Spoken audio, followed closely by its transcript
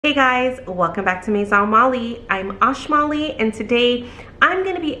Hey guys, welcome back to Maison Malli. I'm Malli, and today I'm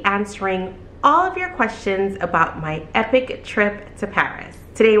going to be answering all of your questions about my epic trip to Paris.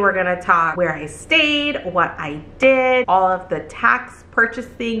 Today we're going to talk where I stayed, what I did, all of the tax,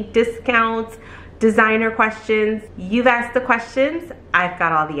 purchasing, discounts, designer questions. You've asked the questions, I've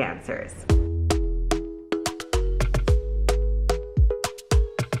got all the answers.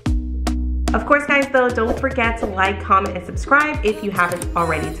 Of course, guys, though, don't forget to like, comment, and subscribe if you haven't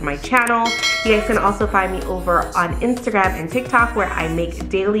already to my channel. You guys can also find me over on Instagram and TikTok, where I make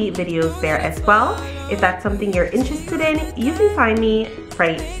daily videos there as well. If that's something you're interested in, you can find me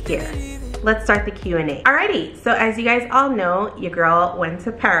right here. Let's start the Q&A. Alrighty, so as you guys all know, your girl went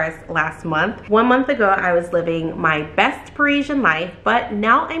to Paris last month. 1 month ago, I was living my best Parisian life, but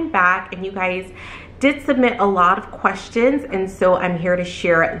now I'm back, and you guys did submit a lot of questions, and so I'm here to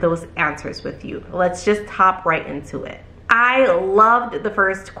share those answers with you. Let's just hop right into it. I loved the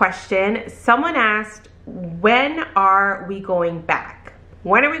first question. Someone asked, when are we going back?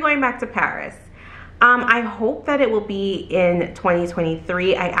 When are we going back to Paris? I hope that it will be in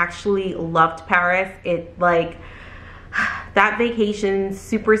 2023. I actually loved Paris. That vacation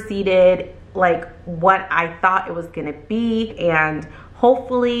superseded like what I thought it was gonna be, and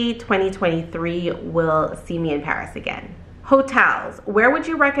hopefully 2023 will see me in Paris again. Hotels. Where would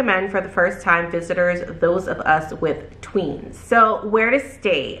you recommend for the first time visitors, those of us with tweens? So where to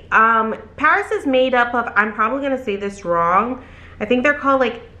stay? Paris is made up of, I'm probably gonna say this wrong, I think they're called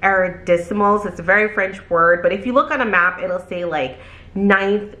like arrondissements. It's a very French word, but if you look on a map, it'll say like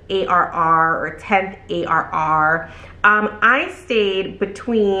 9th ARR or 10th ARR. I stayed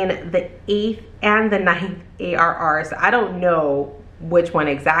between the 8th and the 9th ARR, so I don't know which one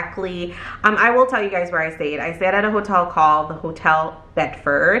exactly. I will tell you guys where I stayed. I stayed at a hotel called the Hotel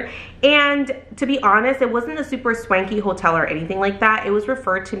Bedford, and to be honest, it wasn't a super swanky hotel or anything like that. It was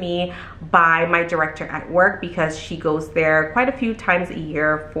referred to me by my director at work because she goes there quite a few times a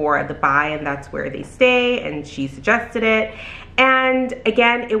year for the buy, and that's where they stay, and she suggested it. And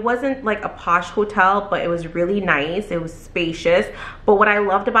again, it wasn't like a posh hotel, but it was really nice. It was spacious. But what I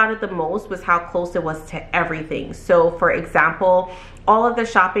loved about it the most was how close it was to everything. So for example, all of the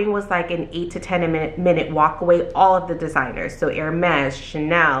shopping was like an 8 to 10 minute walk away, all of the designers. So Hermes,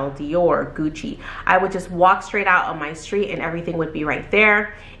 Chanel, Dior, Gucci. I would just walk straight out on my street and everything would be right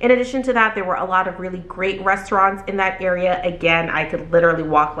there. In addition to that, there were a lot of really great restaurants in that area. Again, I could literally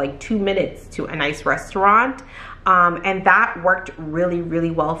walk like 2 minutes to a nice restaurant. And that worked really, really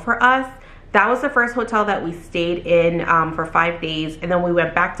well for us. That was the first hotel that we stayed in for 5 days. And then we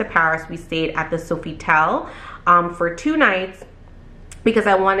went back to Paris. We stayed at the Sofitel for 2 nights because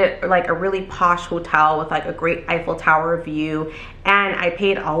I wanted like a really posh hotel with like a great Eiffel Tower view. And I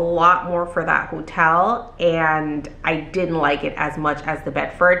paid a lot more for that hotel, and I didn't like it as much as the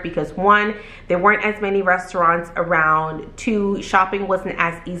Bedford because 1, there weren't as many restaurants around, 2, shopping wasn't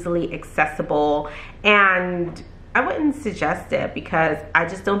as easily accessible, and I wouldn't suggest it because I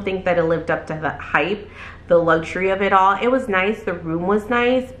just don't think that it lived up to the hype, the luxury of it all. It was nice, the room was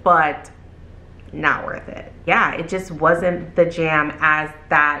nice, but not worth it. Yeah, it just wasn't the jam as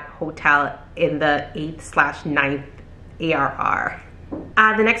that hotel in the 8th/9th ARR.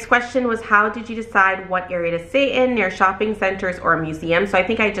 The next question was, how did you decide what area to stay in, near shopping centers or a museum? So I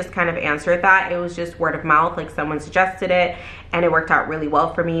think I just kind of answered that. It was just word of mouth, like someone suggested it, and it worked out really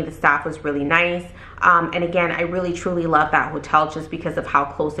well for me. The staff was really nice. And again, I really truly love that hotel just because of how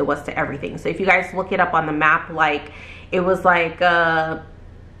close it was to everything. So if you guys look it up on the map, like it was like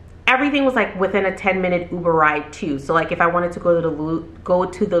everything was like within a 10-minute Uber ride too. So like if I wanted to go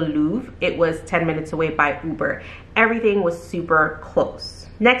to the Louvre, it was 10 minutes away by Uber. Everything was super close.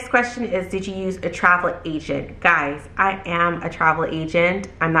 Next question is, did you use a travel agent? Guys, I am a travel agent.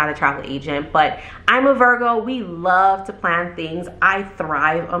 I'm not a travel agent, but I'm a Virgo. We love to plan things. I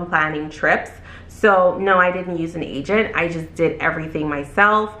thrive on planning trips. So no, I didn't use an agent. I just did everything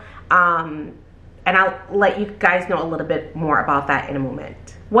myself. And I'll let you guys know a little bit more about that in a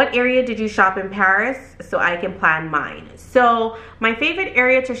moment. What area did you shop in Paris so I can plan mine? So my favorite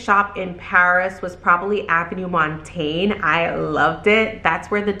area to shop in Paris was probably Avenue Montaigne. I loved it. That's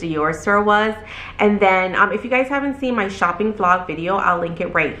where the Dior store was. And then if you guys haven't seen my shopping vlog video, I'll link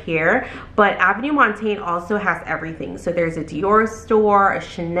it right here. But Avenue Montaigne also has everything. So there's a Dior store, a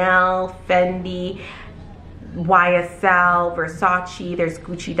Chanel, Fendi, YSL, Versace, there's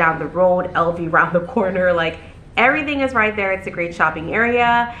Gucci down the road, LV around the corner. Like everything is right there. It's a great shopping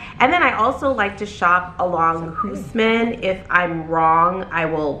area. And then I also like to shop along Hoosman. If I'm wrong, I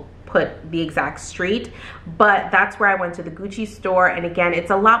will put the exact street, but that's where I went to the Gucci store. And again,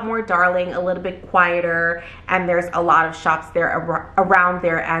 it's a lot more darling, a little bit quieter, and there's a lot of shops there around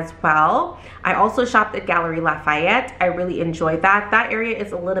there as well. I also shopped at Galerie Lafayette. I really enjoyed that. That area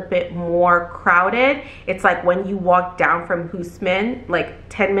is a little bit more crowded. It's like when you walk down from Haussmann, like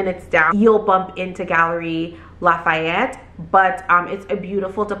 10 minutes down, you'll bump into Galerie Lafayette, but it's a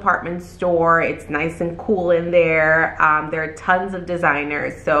beautiful department store. It's nice and cool in there. There are tons of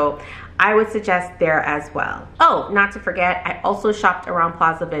designers, so I would suggest there as well. Oh, not to forget, I also shopped around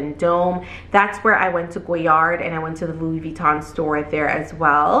Plaza Vendôme. That's where I went to Goyard, and I went to the Louis Vuitton store there as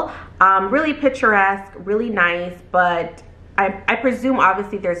well. Really picturesque, really nice, but I presume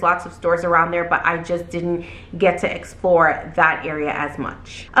obviously there's lots of stores around there, but I just didn't get to explore that area as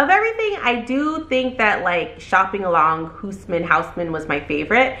much. Of everything, I do think that like shopping along Haussmann was my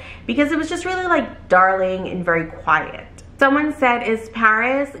favorite because it was just really like darling and very quiet. Someone said, is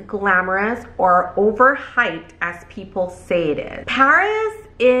Paris glamorous or overhyped as people say it is? Paris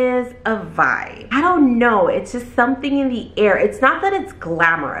is a vibe. I don't know, it's just something in the air. It's not that it's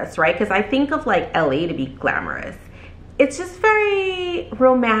glamorous, right? Because I think of like LA to be glamorous. It's just very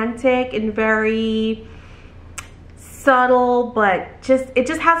romantic and very subtle, but it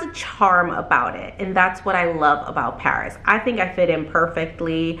just has a charm about it, and that's what I love about Paris. I think I fit in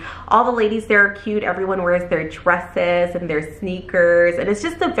perfectly. All the ladies there are cute. Everyone wears their dresses and their sneakers, and it's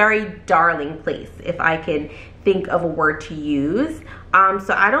just a very darling place, if I can think of a word to use.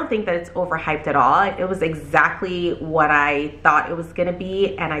 So I don't think that it's overhyped at all. It was exactly what I thought it was gonna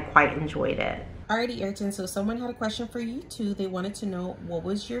be, and I quite enjoyed it. Alrighty, Ayrton, so someone had a question for you too. They wanted to know, what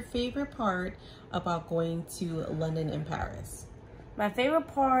was your favorite part about going to London and Paris? My favorite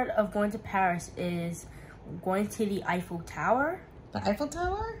part of going to Paris is going to the Eiffel Tower. The Eiffel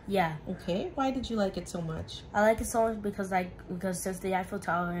Tower? Yeah. Okay, why did you like it so much? I like it so much because since the Eiffel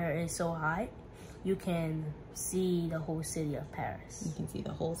Tower is so high, you can see the whole city of Paris. You can see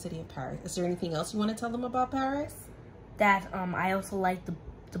the whole city of Paris. Is there anything else you want to tell them about Paris? That I also like the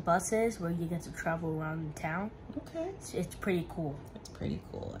buses where you get to travel around the town. Okay. It's pretty cool. It's pretty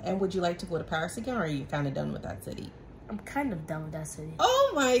cool. And would you like to go to Paris again, or are you kind of done with that city? I'm kind of done with that city.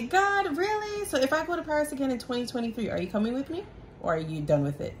 Oh my God, really? So if I go to Paris again in 2023, are you coming with me, or are you done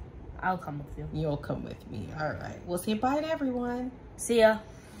with it? I'll come with you. You'll come with me. All right. We'll say bye to everyone. See ya.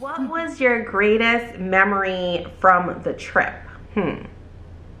 What was your greatest memory from the trip?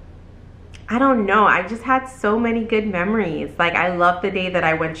 I don't know. I just had so many good memories. Like, I love the day that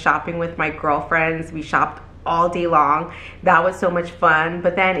I went shopping with my girlfriends. We shopped all day long. That was so much fun.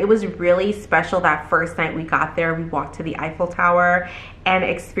 But then it was really special that first night we got there. We walked to the Eiffel Tower and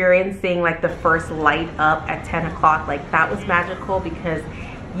experiencing like the first light up at 10 o'clock. Like, that was magical because,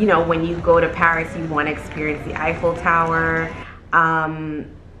 you know, when you go to Paris, you want to experience the Eiffel Tower.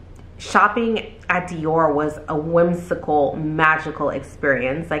 Shopping at Dior was a whimsical, magical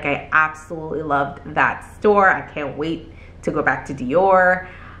experience. Like, I absolutely loved that store. I can't wait to go back to Dior.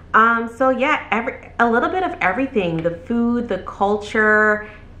 So yeah, a little bit of everything. The food, the culture,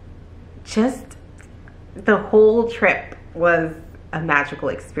 just the whole trip was a magical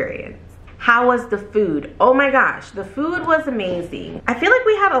experience. How was the food? Oh my gosh, the food was amazing. I feel like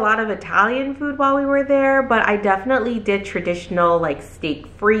we had a lot of Italian food while we were there, but I definitely did traditional like steak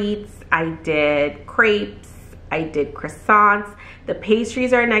frites. I did crepes. I did croissants. The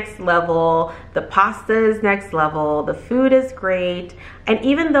pastries are next level. The pasta is next level. The food is great. And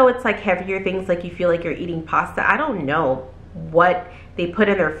even though it's like heavier things, like you feel like you're eating pasta, I don't know what they put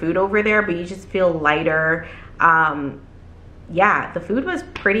in their food over there, but you just feel lighter. Yeah, the food was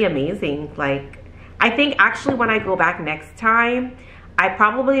pretty amazing. Like, I think actually when I go back next time, I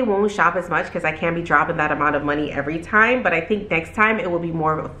probably won't shop as much because I can't be dropping that amount of money every time, but I think next time it will be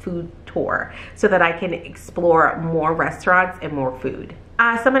more of a food tour so that I can explore more restaurants and more food.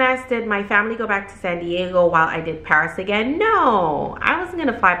 Someone asked, did my family go back to San Diego while I did Paris again? No, I wasn't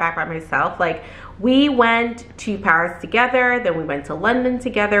gonna fly back by myself. Like, we went to Paris together, then we went to London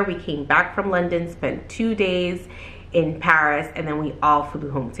together. We came back from London, spent 2 days in Paris, and then we all flew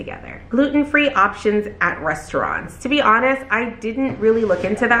home together. Gluten-free options at restaurants. To be honest, I didn't really look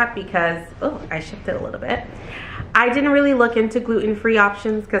into that because, oh, I shifted a little bit. I didn't really look into gluten-free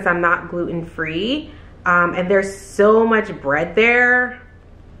options because I'm not gluten-free. And there's so much bread there.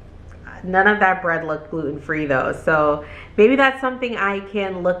 None of that bread looked gluten-free though. So maybe that's something I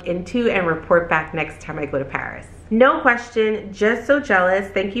can look into and report back next time I go to Paris. No question, just so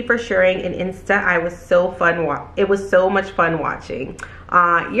jealous. Thank you for sharing an Insta. It was so much fun watching.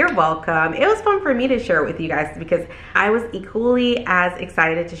 You're welcome. It was fun for me to share it with you guys because I was equally as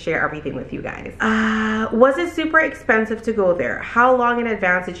excited to share everything with you guys. Was it super expensive to go there? How long in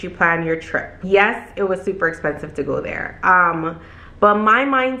advance did you plan your trip? Yes, it was super expensive to go there. But my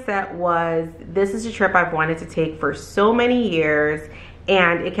mindset was, this is a trip I've wanted to take for so many years,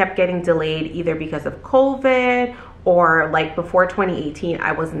 and it kept getting delayed either because of COVID or like before 2018,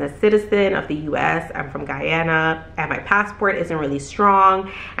 I wasn't a citizen of the US. I'm from Guyana and my passport isn't really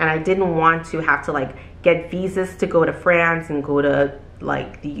strong, and I didn't want to have to like get visas to go to France and go to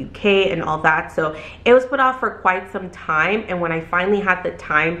like the UK and all that. So it was put off for quite some time, and when I finally had the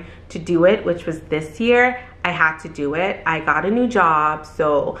time to do it, which was this year, I had to do it. I got a new job,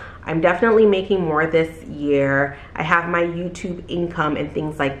 so I'm definitely making more this year. I have my YouTube income and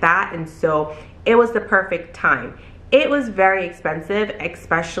things like that, and so it was the perfect time. It was very expensive,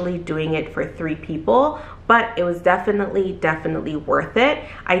 especially doing it for 3 people, but it was definitely worth it.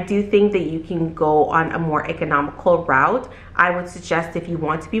 I do think that you can go on a more economical route. I would suggest if you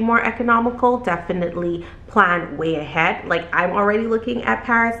want to be more economical, definitely plan way ahead. Like, I'm already looking at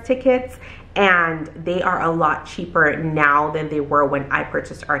Paris tickets, and they are a lot cheaper now than they were when I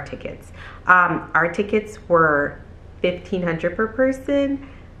purchased our tickets. Our tickets were $1,500 per person.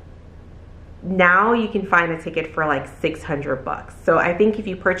 Now you can find a ticket for like $600. So I think if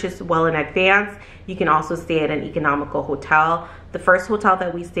you purchase well in advance, you can also stay at an economical hotel. The first hotel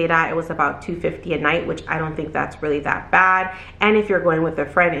that we stayed at, it was about $250 a night, which I don't think that's really that bad. And if you're going with a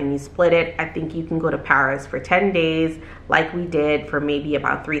friend and you split it, I think you can go to Paris for 10 days like we did for maybe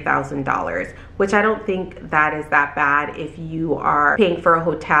about $3,000, which I don't think that is that bad if you are paying for a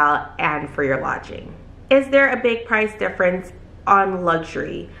hotel and for your lodging. Is there a big price difference on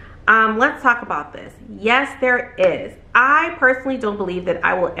luxury? Let's talk about this. Yes, there is. I personally don't believe that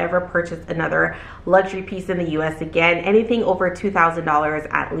I will ever purchase another luxury piece in the US again, anything over $2,000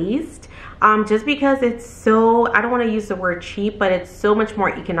 at least, just because it's so, I don't want to use the word cheap, but it's so much more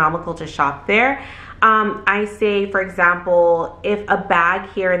economical to shop there. I say, for example, if a bag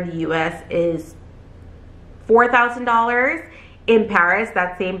here in the US is $4,000, in Paris,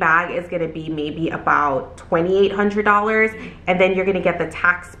 that same bag is going to be maybe about $2,800, and then you're going to get the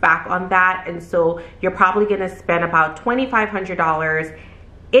tax back on that, and so you're probably going to spend about $2,500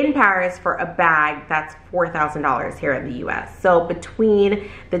 in Paris for a bag that's $4,000 here in the US. So between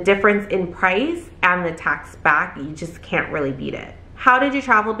the difference in price and the tax back, you just can't really beat it. How did you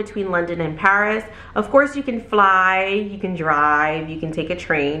travel between London and Paris? Of course, you can fly, you can drive, you can take a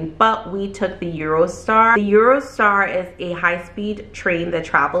train, but we took the Eurostar. The Eurostar is a high-speed train that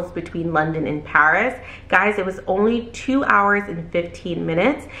travels between London and Paris. Guys, it was only 2 hours and 15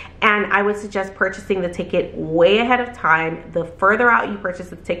 minutes, and I would suggest purchasing the ticket way ahead of time. The further out you purchase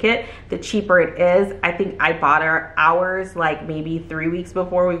the ticket, the cheaper it is. I think I bought our hours like maybe 3 weeks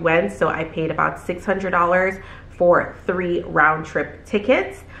before we went, so I paid about $600 for 3 round-trip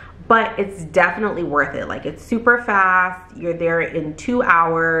tickets, but it's definitely worth it. Like, it's super fast. You're there in 2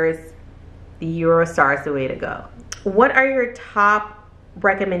 hours. The Eurostar is the way to go. What are your top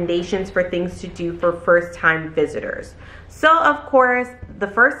recommendations for things to do for first-time visitors? So, of course, the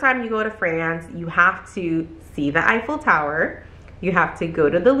first time you go to France, you have to see the Eiffel Tower. You have to go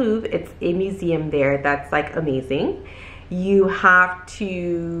to the Louvre. It's a museum there that's like amazing. You have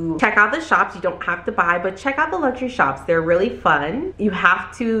to check out the shops. You don't have to buy, but check out the luxury shops. They're really fun. You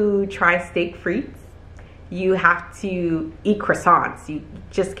have to try steak frites. You have to eat croissants. You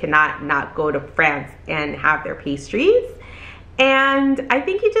just cannot not go to France and have their pastries. And I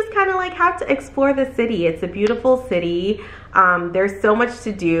think you just kind of like have to explore the city. It's a beautiful city. There's so much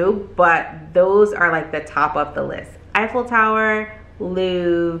to do, but those are like the top of the list. Eiffel Tower,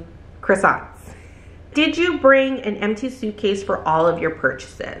 Louvre, croissants. Did you bring an empty suitcase for all of your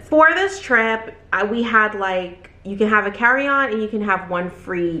purchases? For this trip, we had like, you can have a carry-on and you can have 1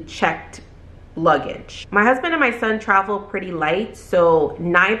 free checked luggage. My husband and my son travel pretty light, so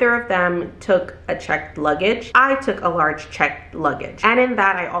neither of them took a checked luggage. I took a large checked luggage, and in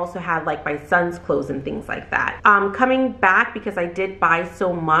that I also had like my son's clothes and things like that. Coming back, because I did buy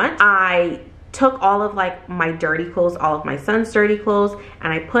so much, I took all of like my dirty clothes, all of my son's dirty clothes,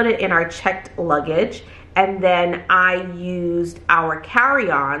 and I put it in our checked luggage. And then I used our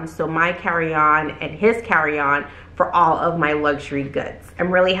carry-on, so my carry-on and his carry-on, for all of my luxury goods.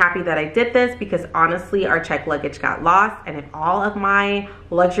 I'm really happy that I did this because honestly, our checked luggage got lost, and if all of my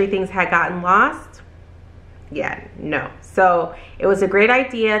luxury things had gotten lost, yeah, no. So it was a great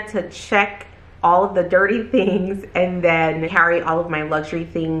idea to check all of the dirty things and then carry all of my luxury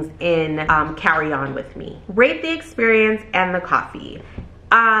things in carry-on with me. Rate the experience and the coffee.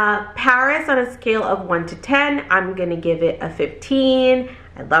 Paris, on a scale of 1 to 10, I'm gonna give it a 15.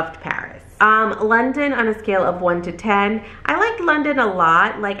 I loved Paris. London, on a scale of 1 to 10, I liked London a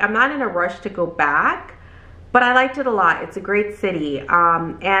lot. Like, I'm not in a rush to go back, but I liked it a lot. It's a great city.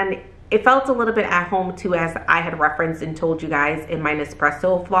 And it felt a little bit at home too, as I had referenced and told you guys in my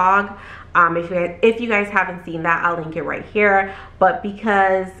Nespresso vlog. If you guys haven't seen that, I'll link it right here. But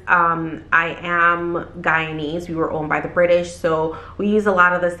because I am Guyanese, we were owned by the British, so we use a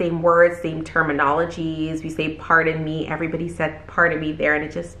lot of the same words, same terminologies. We say pardon me. Everybody said pardon me there, and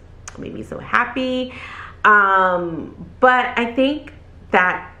it just made me so happy. But I think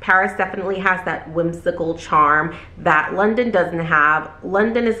that Paris definitely has that whimsical charm that London doesn't have.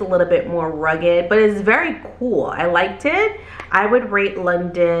 London is a little bit more rugged, but it's very cool. I liked it. I would rate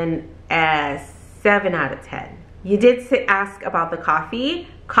London as 7 out of 10. You did ask about the coffee.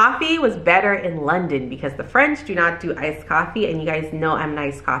 Coffee was better in London because the French do not do iced coffee, and you guys know I'm an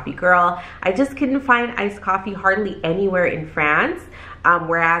iced coffee girl. I just couldn't find iced coffee hardly anywhere in France.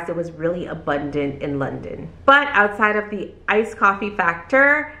 Whereas it was really abundant in London. But outside of the iced coffee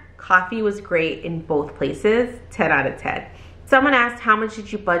factor, coffee was great in both places. 10 out of 10. Someone asked, how much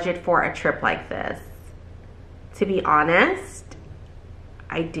did you budget for a trip like this? To be honest,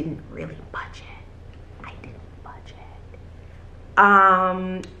 I didn't really budget.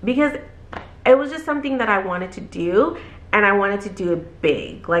 Because it was just something that I wanted to do, and I wanted to do it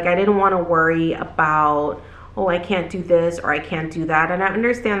big. Like, I didn't want to worry about, oh, I can't do this or I can't do that. And I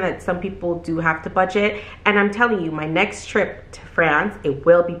understand that some people do have to budget. And I'm telling you, my next trip to France, it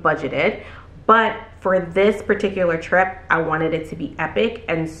will be budgeted. But for this particular trip, I wanted it to be epic.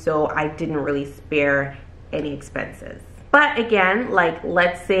 And so I didn't really spare any expenses. But again, like,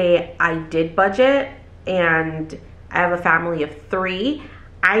 let's say I did budget and I have a family of 3.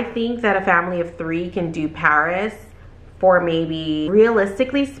 I think that a family of 3 can do Paris for maybe,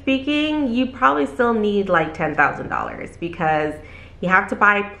 realistically speaking, you probably still need like $10,000 because you have to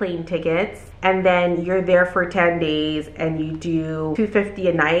buy plane tickets, and then you're there for 10 days and you do $250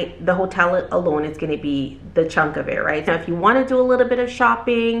 a night. The hotel alone is going to be the chunk of it, right? Now, if you want to do a little bit of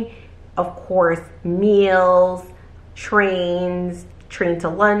shopping, of course, meals, train to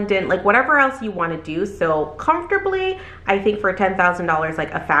London, like whatever else you want to do. So comfortably, I think for $10,000,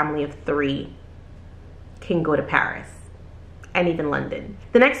 like a family of 3 can go to Paris and even London.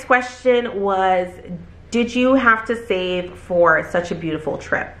 The next question was, did you have to save for such a beautiful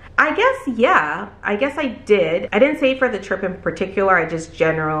trip? I guess, yeah, I guess I did. I didn't save for the trip in particular, I just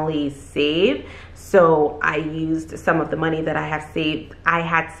generally save. So I used some of the money that I had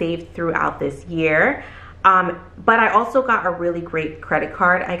saved throughout this year. But I also got a really great credit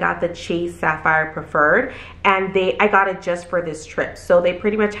card. I got the Chase Sapphire Preferred, and I got it just for this trip. So they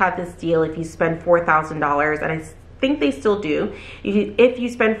pretty much had this deal. If you spend $4,000, and I think they still do, if you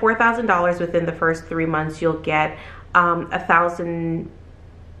spend $4,000 within the first 3 months, you'll get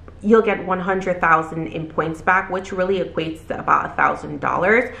you'll get 100,000 in points back, which really equates to about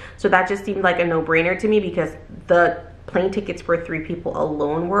 $1,000. So that just seemed like a no-brainer to me because the plane tickets for 3 people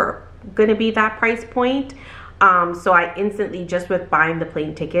alone were gonna be that price point. So I instantly, just with buying the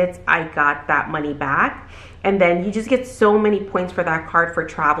plane tickets, I got that money back. And then you just get so many points for that card for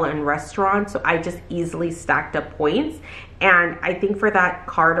travel and restaurants. So I just easily stacked up points. And I think for that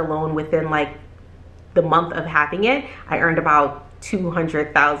card alone, within like the month of having it, I earned about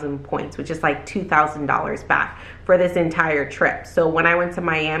 200,000 points, which is like $2,000 back for this entire trip. So when I went to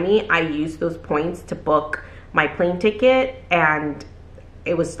Miami, I used those points to book my plane ticket, and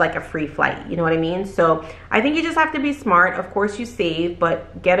it was like a free flight, you know what I mean? So I think you just have to be smart. Of course you save,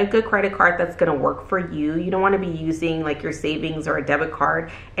 but get a good credit card that's gonna work for you. You don't wanna be using like your savings or a debit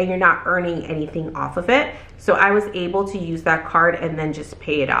card and you're not earning anything off of it. So I was able to use that card and then just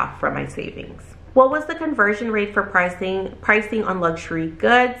pay it off from my savings. What was the conversion rate for pricing on luxury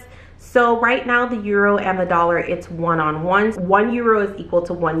goods? So right now, the euro and the dollar, it's 1-on-1. 1 euro is equal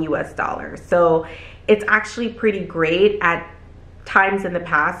to $1 US. So it's actually pretty great. At times in the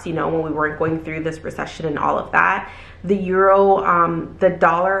past, you know, when we weren't going through this recession and all of that, the euro, the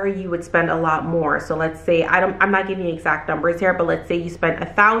dollar, you would spend a lot more. So let's say, I'm not giving you exact numbers here, but let's say you spent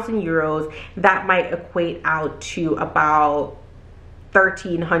 1,000 euros, that might equate out to about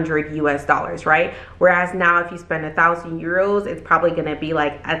 1,300 US, right? Whereas now if you spend 1,000 euros, it's probably gonna be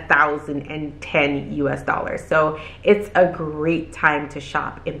like 1,010 US. So it's a great time to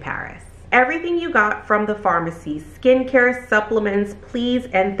shop in Paris. Everything you got from the pharmacy, skincare, supplements, please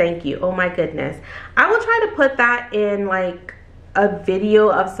and thank you. Oh my goodness. I will try to put that in like a video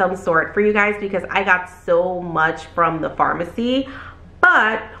of some sort for you guys because I got so much from the pharmacy.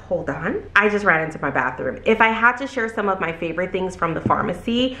 But hold on, I just ran into my bathroom. If I had to share some of my favorite things from the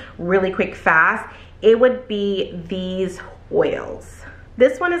pharmacy really quick fast, it would be these oils.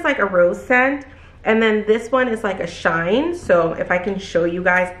 This one is like a rose scent, and then this one is like a shine. So if I can show you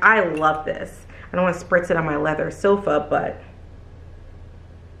guys, I love this. I don't want to spritz it on my leather sofa, but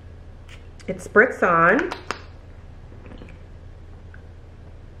it spritz on.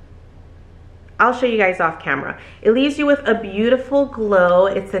 I'll show you guys off camera. It leaves you with a beautiful glow.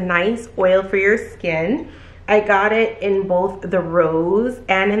 It's a nice oil for your skin. I got it in both the rose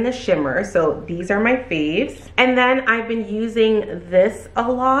and in the shimmer, so these are my faves. And then I've been using this a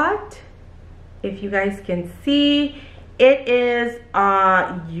lot. If you guys can see, it is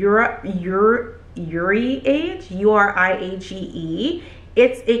Uriage, U-R-I-A-G-E.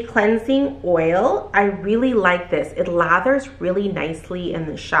 It's a cleansing oil. I really like this. It lathers really nicely in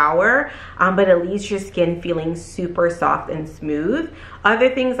the shower, but it leaves your skin feeling super soft and smooth.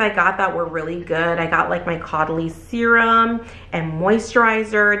 Other things I got that were really good, I got like my Caudalie serum and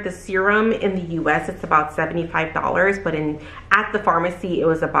moisturizer. The serum in the US, it's about $75, but at the pharmacy, it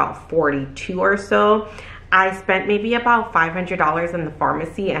was about $42 or so. I spent maybe about $500 in the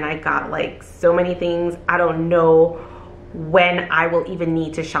pharmacy, and I got like so many things. I don't know when I will even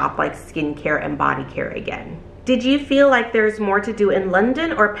need to shop like skincare and body care again. Did you feel like there's more to do in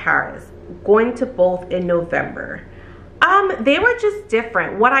London or Paris? Going to both in November. They were just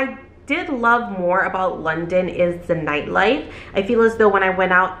different. What I did love more about London is the nightlife. I feel as though when I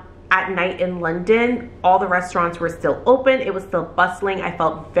went out at night in London, all the restaurants were still open. It was still bustling. I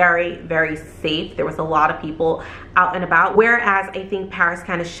felt very, very safe. There was a lot of people out and about. Whereas I think Paris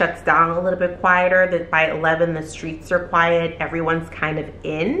kind of shuts down a little bit quieter. That by 11, the streets are quiet. Everyone's kind of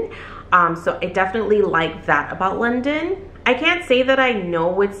in. So I definitely like that about London. I can't say that I know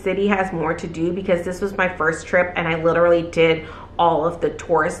which city has more to do because this was my first trip and I literally did all of the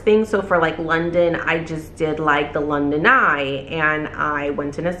tourist things. So for like London, I just did like the London Eye, and I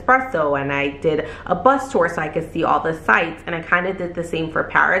went to Nespresso, and I did a bus tour so I could see all the sights, and I kind of did the same for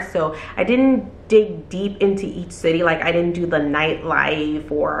Paris. So I didn't dig deep into each city. Like I didn't do the nightlife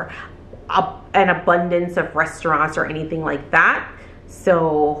or an abundance of restaurants or anything like that.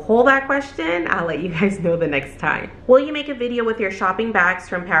 So hold that question. I'll let you guys know the next time. Will you make a video with your shopping bags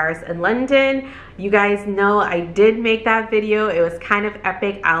from Paris and London? You guys know I did make that video. It was kind of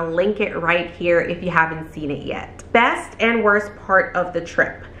epic. I'll link it right here if you haven't seen it yet. Best and worst part of the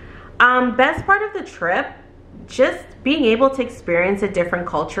trip. Best part of the trip, just being able to experience a different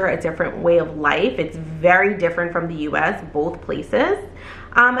culture, a different way of life. It's very different from the US, both places.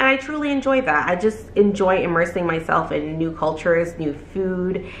 And I truly enjoy that. I just enjoy immersing myself in new cultures, new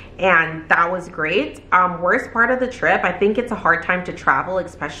food, and that was great. Worst part of the trip, I think it's a hard time to travel,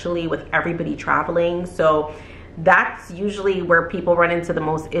 especially with everybody traveling. So that's usually where people run into the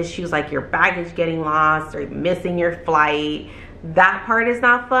most issues, like your baggage getting lost or missing your flight. That part is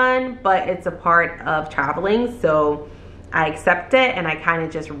not fun, but it's a part of traveling. So I accept it and I kind of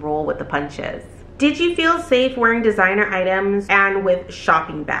just roll with the punches. Did you feel safe wearing designer items and with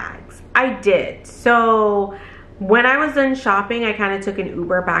shopping bags? I did. So when I was done shopping, I kind of took an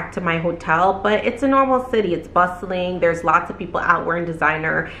Uber back to my hotel, but it's a normal city. It's bustling. There's lots of people out wearing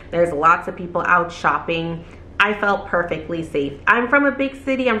designer. There's lots of people out shopping. I felt perfectly safe. I'm from a big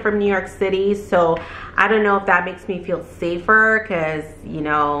city. I'm from New York City. So I don't know if that makes me feel safer because, you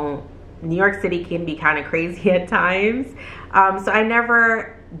know, New York City can be kind of crazy at times. So I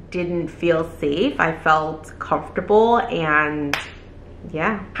never didn't feel safe. I felt comfortable, and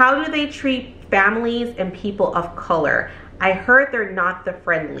yeah. How do they treat families and people of color? I heard they're not the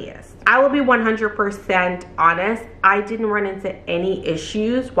friendliest. I will be 100% honest. I didn't run into any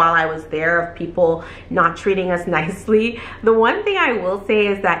issues while I was there of people not treating us nicely. The one thing I will say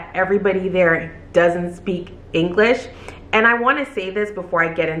is that everybody there doesn't speak English. And I want to say this before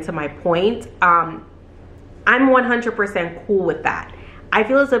I get into my point. I'm 100% cool with that. I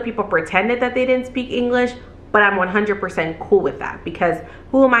feel as though people pretended that they didn't speak English, but I'm 100% cool with that, because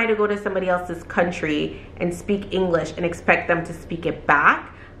who am I to go to somebody else's country and speak English and expect them to speak it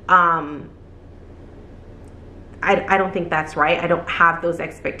back? I don't think that's right. I don't have those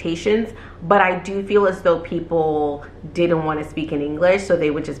expectations, but I do feel as though people didn't want to speak in English, so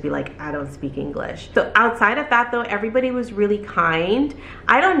they would just be like, I don't speak English. So outside of that though, everybody was really kind.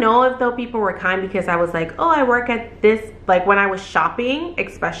 I don't know if though people were kind because I was like, oh, I work at this, like when I was shopping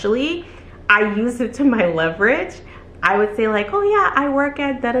especially, I used it to my leverage. I would say like, oh yeah, I work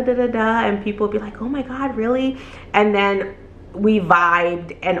at da da da da da, and people would be like, oh my God, really? And then we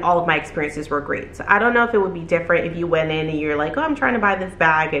vibed and all of my experiences were great. So I don't know if it would be different if you went in and you're like, oh, I'm trying to buy this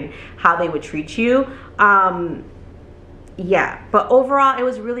bag, and how they would treat you. yeah, but overall it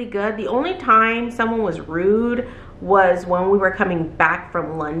was really good. The only time someone was rude was when we were coming back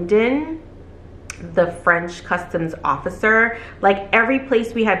from London. The French customs officer, like every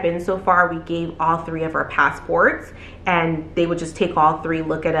place we had been so far, we gave all 3 of our passports, and they would just take all 3,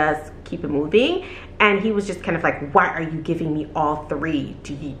 look at us, keep it moving. And he was just kind of like, why are you giving me all 3?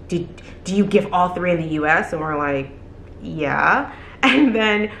 Do you give all 3 in the US? And we're like, yeah. And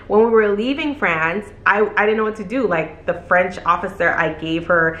then when we were leaving France, I didn't know what to do. Like the French officer, I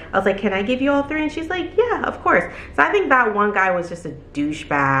was like, can I give you all 3? And she's like, yeah, of course. So I think that one guy was just a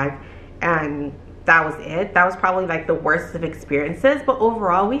douchebag, and that was it. That was probably like the worst of experiences, but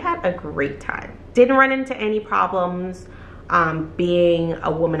overall we had a great time. Didn't run into any problems being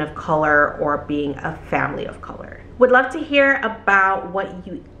a woman of color or being a family of color. Would love to hear about what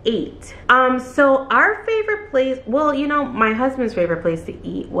you ate. So our favorite place, well, you know, my husband's favorite place to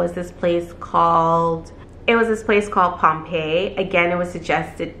eat was this place called Pompeii. Again, it was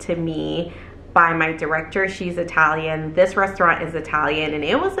suggested to me by my director. She's Italian. This restaurant is Italian, and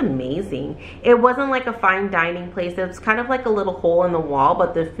it was amazing. It wasn't like a fine dining place. It was kind of like a little hole in the wall,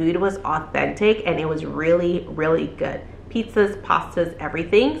 but the food was authentic and it was really, really good. Pizzas, pastas,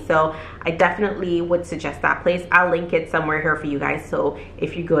 everything. So I definitely would suggest that place. I'll link it somewhere here for you guys, so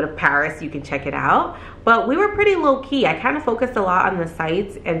if you go to Paris you can check it out. But we were pretty low-key. I kind of focused a lot on the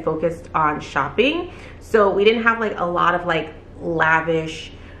sights and focused on shopping, so we didn't have like a lot of like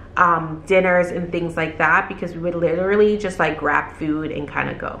lavish dinners and things like that, because we would literally just like grab food and kind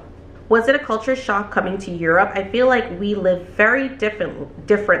of go. Was it a culture shock coming to Europe? I feel like we live very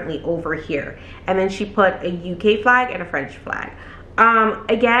differently over here. And then she put a UK flag and a French flag.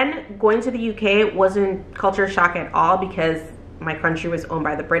 Again, going to the UK wasn't culture shock at all, because my country was owned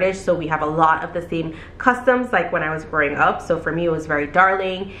by the British, so we have a lot of the same customs like when I was growing up. So for me it was very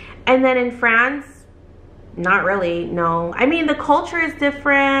darling. And then in France, not really, no. I mean, the culture is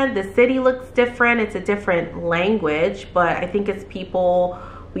different, the city looks different, it's a different language, but I think it's people,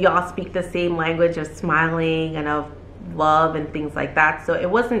 we all speak the same language of smiling and of love and things like that. So it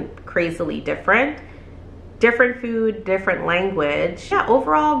wasn't crazily different. Different food, different language. Yeah,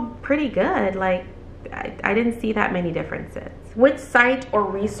 overall pretty good. Like I didn't see that many differences. Which site or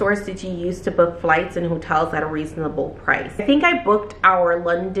resource did you use to book flights and hotels at a reasonable price? I think I booked our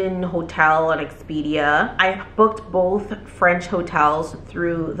London hotel on Expedia. I booked both French hotels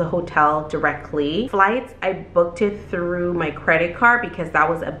through the hotel directly. Flights, I booked it through my credit card because that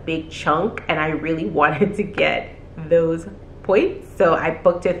was a big chunk and I really wanted to get those points. So I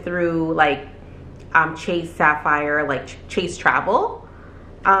booked it through like Chase Sapphire, like Chase Travel.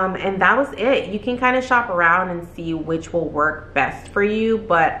 And that was it. You can kind of shop around and see which will work best for you,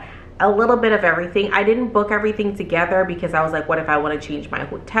 but a little bit of everything. I didn't book everything together because I was like, what if I want to change my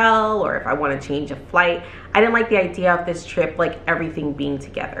hotel or if I want to change a flight? I didn't like the idea of this trip, like everything being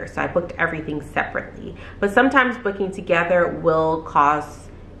together. So I booked everything separately. But sometimes booking together will cause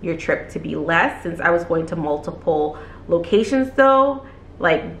your trip to be less. Since I was going to multiple locations though,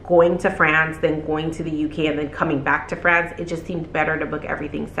 like going to France, then going to the UK, and then coming back to France, it just seemed better to book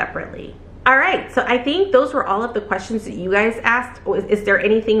everything separately. All right, so I think those were all of the questions that you guys asked. Is there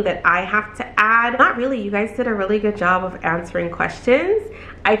anything that I have to add? Not really. You guys did a really good job of answering questions.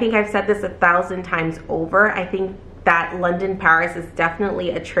 I think I've said this 1,000 times over. I think that London, Paris is definitely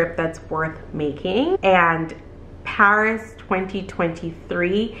a trip that's worth making, and Paris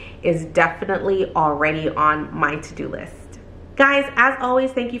 2023 is definitely already on my to-do list. Guys, as always,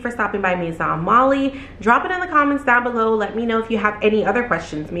 thank you for stopping by Maison Malli. Drop it in the comments down below. Let me know if you have any other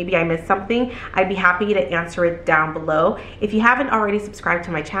questions. Maybe I missed something. I'd be happy to answer it down below. If you haven't already subscribed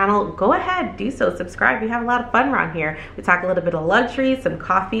to my channel, go ahead, do so. Subscribe. We have a lot of fun around here. We talk a little bit of luxury, some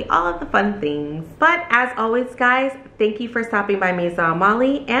coffee, all of the fun things. But as always, guys, thank you for stopping by Maison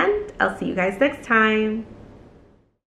Malli, and I'll see you guys next time.